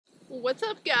What's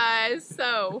up, guys?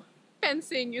 So,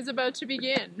 fencing is about to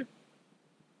begin.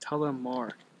 Tell them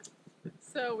more.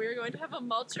 So, we're going to have a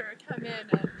mulcher come in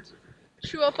and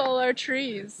chew up all our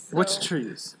trees. So, Which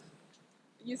trees?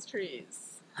 these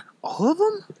trees. All of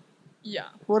them? Yeah.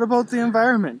 What about the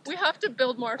environment? We have to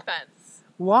build more fence.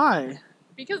 Why?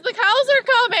 Because the cows are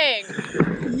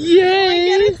coming! Yay!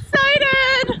 Get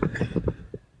excited!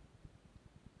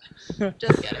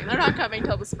 Just kidding. They're not coming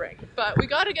till the spring. But we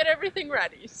gotta get everything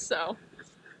ready, so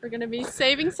we're gonna be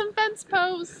saving some fence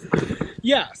posts.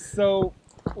 Yeah, so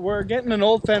we're getting an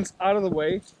old fence out of the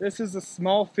way. This is a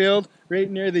small field right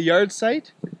near the yard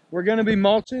site. We're gonna be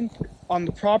mulching on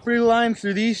the property line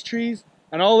through these trees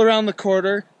and all around the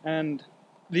quarter and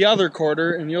the other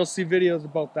quarter, and you'll see videos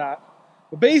about that.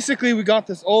 But basically we got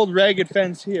this old ragged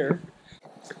fence here.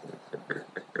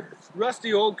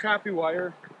 Rusty old crappy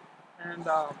wire and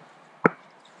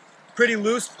pretty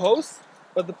loose posts,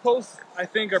 but the posts I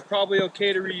think are probably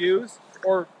okay to reuse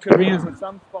or could be used in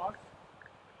some spots.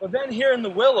 But then here in the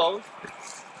willows,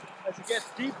 as it gets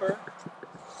deeper,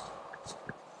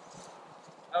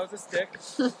 that was a stick.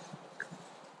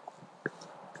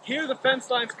 Here the fence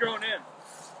line's grown in.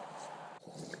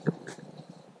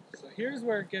 So here's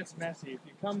where it gets messy. If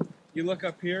you come, you look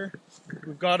up here,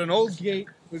 we've got an old gate,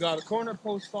 we got a corner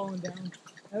post falling down,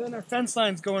 and then our fence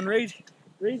line's going right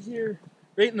here,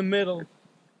 right in the middle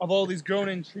of all these grown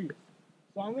in trees.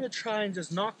 So I'm going to try and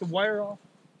just knock the wire off,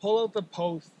 pull out the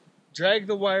post, drag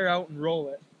the wire out and roll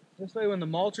it. This way when the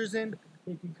mulcher's in,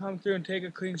 he can come through and take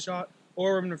a clean shot,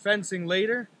 or when we're fencing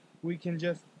later, we can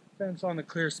just fence on the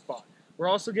clear spot. We're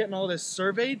also getting all this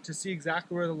surveyed to see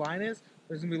exactly where the line is.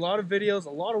 There's going to be a lot of videos, a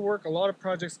lot of work, a lot of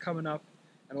projects coming up,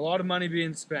 and a lot of money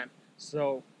being spent.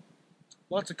 So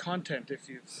lots of content if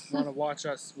you want to watch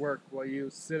us work while you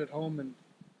sit at home and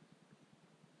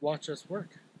watch us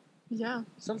work. Yeah.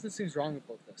 Something seems wrong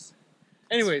about this.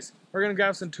 Anyways, we're going to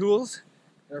grab some tools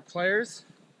and our pliers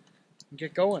and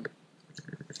get going.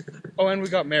 Oh, and we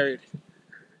got married.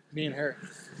 Me and her.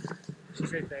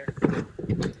 She's right there.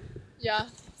 Yeah,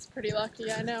 it's pretty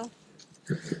lucky, I know.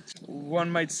 One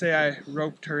might say I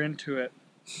roped her into it.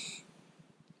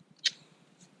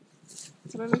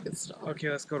 So I make it stop. Okay,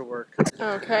 let's go to work.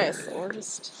 Okay, so we're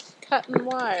just cutting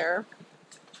wire.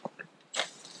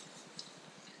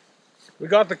 We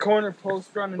got the corner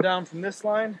post running down from this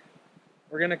line.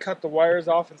 We're going to cut the wires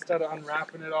off instead of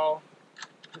unwrapping it all.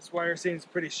 This wire seems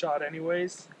pretty shot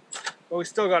anyways, but we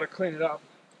still got to clean it up.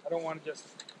 I don't want to just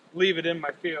leave it in my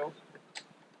field.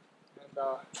 And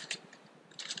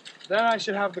then I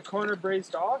should have the corner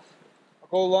braced off. I'll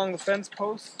go along the fence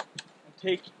posts and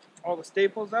take all the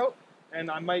staples out, and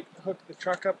I might hook the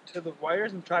truck up to the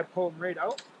wires and try pull them right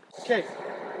out. Okay,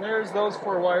 there's those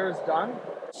 4 wires done.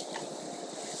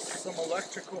 Some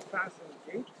electrical fasten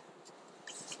the gate.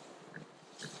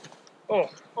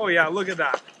 Oh yeah, look at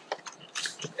that.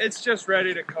 It's just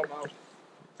ready to come out.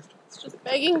 It's just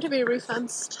begging to be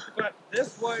refenced. But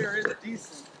this wire is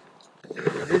decent. If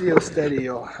the video's steady,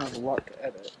 you'll have a lot to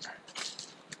edit.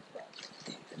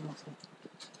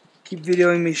 Keep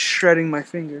videoing me shredding my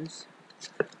fingers.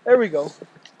 There we go.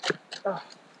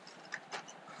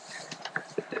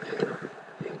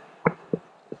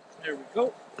 There we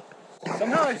go.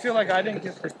 Somehow I feel like I didn't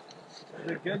get the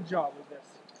good job with this.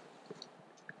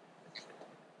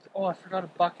 Oh, I forgot a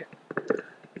bucket.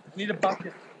 I need a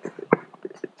bucket.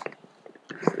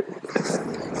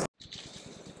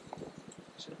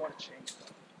 Should have bought a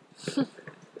chainsaw.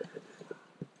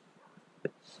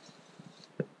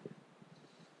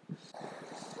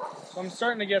 So I'm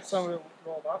starting to get some of it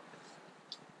rolled up,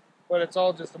 but it's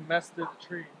all just a mess through the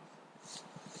trees.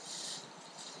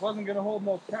 Wasn't gonna hold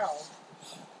no cow.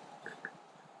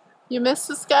 You missed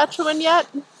Saskatchewan yet?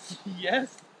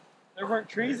 Yes, there weren't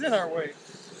trees in our way.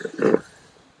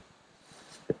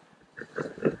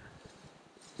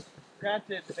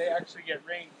 Granted, they actually get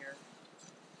rain here.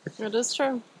 It is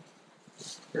true.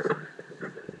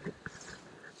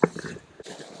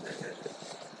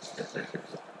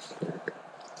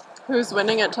 Who's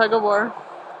winning at tug of war?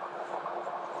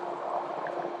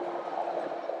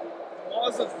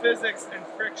 Laws of physics and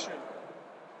friction.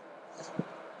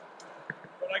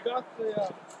 But I got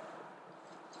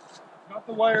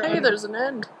the wire. Hey, there's an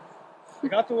end. I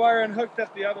got the wire unhooked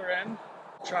at the other end.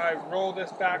 Try roll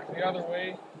this back the other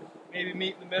way. Maybe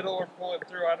meet in the middle or pull it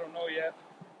through. I don't know yet.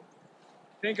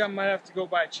 I think I might have to go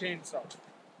buy a chainsaw.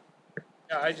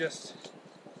 Yeah, it's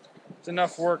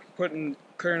enough work clearing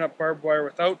up barbed wire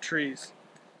without trees.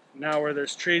 Now where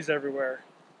there's trees everywhere.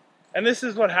 And this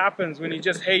is what happens when you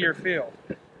just hay your field.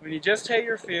 When you just hay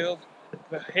your field,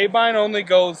 the hay bine only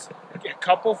goes a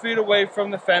couple feet away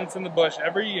from the fence and the bush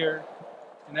every year.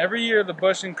 And every year the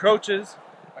bush encroaches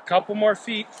a couple more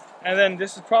feet, and then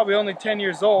this is probably only 10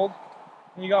 years old,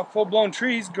 and you got full-blown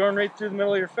trees growing right through the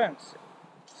middle of your fence.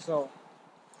 So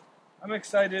I'm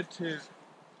excited to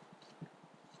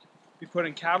be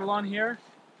putting cattle on here,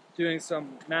 doing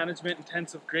some management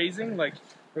intensive grazing, like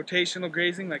rotational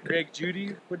grazing like Greg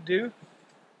Judy would do,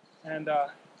 and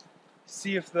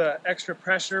see if the extra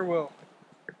pressure will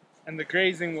and the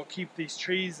grazing will keep these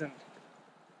trees and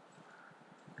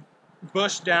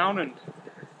bush down and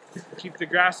keep the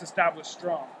grass established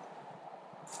strong.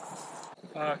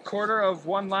 A quarter of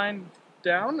one line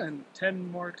down and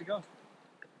 10 more to go.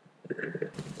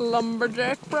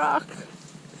 Lumberjack Brock.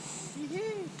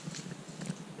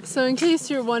 So in case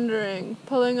you're wondering,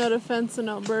 pulling out a fence in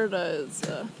Alberta is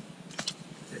a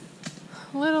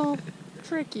little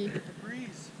tricky.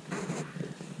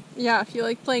 Yeah, if you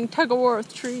like playing tug-of-war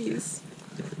with trees.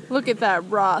 Look at that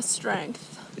raw strength.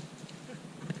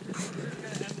 It's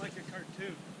gonna end like a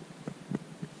cartoon.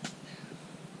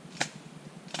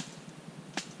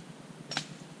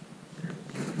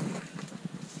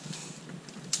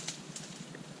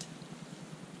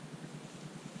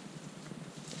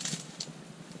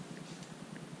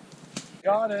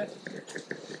 Got it.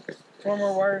 4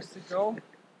 more wires to go.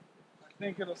 I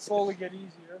think it'll slowly get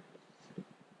easier.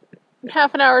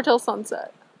 Half an hour till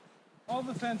sunset. All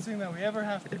the fencing that we ever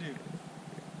have to do.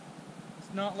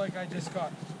 It's not like I just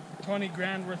got 20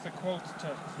 grand worth of quotes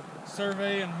to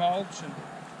survey and mulch and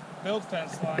build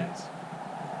fence lines.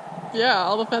 Yeah,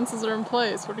 all the fences are in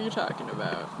place. What are you talking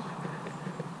about?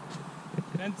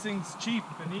 Fencing's cheap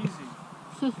and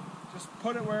easy. Just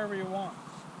put it wherever you want.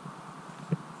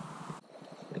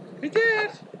 We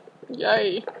did!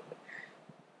 Yay.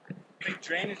 Big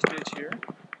drainage ditch here.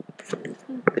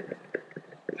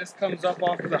 This comes up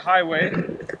off of the highway.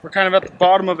 We're kind of at the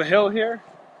bottom of a hill here.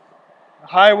 The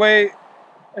highway,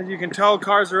 as you can tell,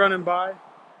 cars are running by.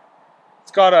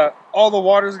 It's got all the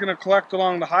water is going to collect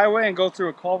along the highway and go through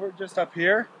a culvert just up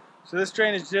here. So this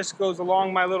drainage just goes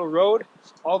along my little road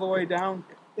all the way down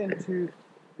into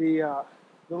the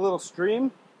little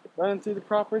stream running through the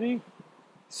property.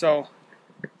 So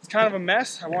it's kind of a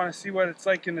mess. I want to see what it's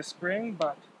like in the spring,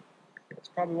 but that's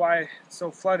probably why it's so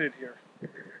flooded here.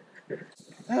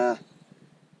 I'm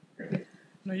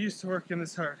not used to working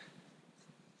this hard.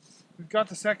 We've got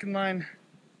the second line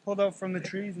pulled out from the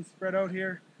trees and spread out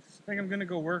here. I think I'm going to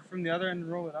go work from the other end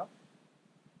and roll it up.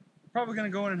 Probably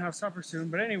going to go in and have supper soon,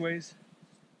 but anyways,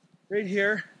 right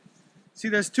here, see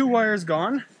there's 2 wires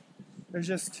gone. There's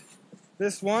just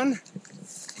this one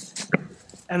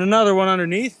and another one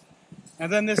underneath.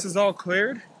 And then this is all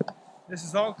cleared. This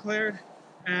is all cleared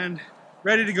and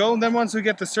ready to go. And then once we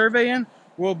get the survey in,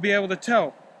 we'll be able to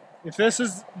tell. If this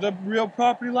is the real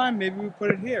property line, maybe we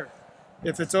put it here.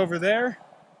 If it's over there,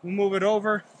 we'll move it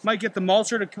over. Might get the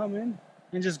mulcher to come in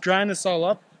and just grind this all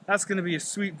up. That's going to be a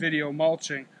sweet video,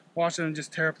 mulching, watching them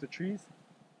just tear up the trees.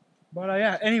 But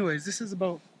yeah, anyways, this is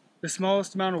about the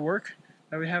smallest amount of work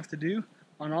that we have to do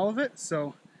on all of it.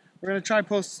 So we're going to try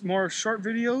post more short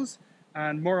videos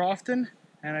and more often.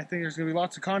 And I think there's going to be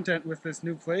lots of content with this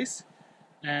new place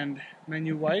and my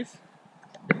new wife.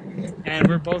 And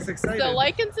we're both excited. So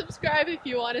like and subscribe if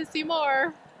you want to see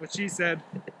more. What she said.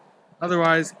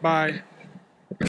 Otherwise, bye.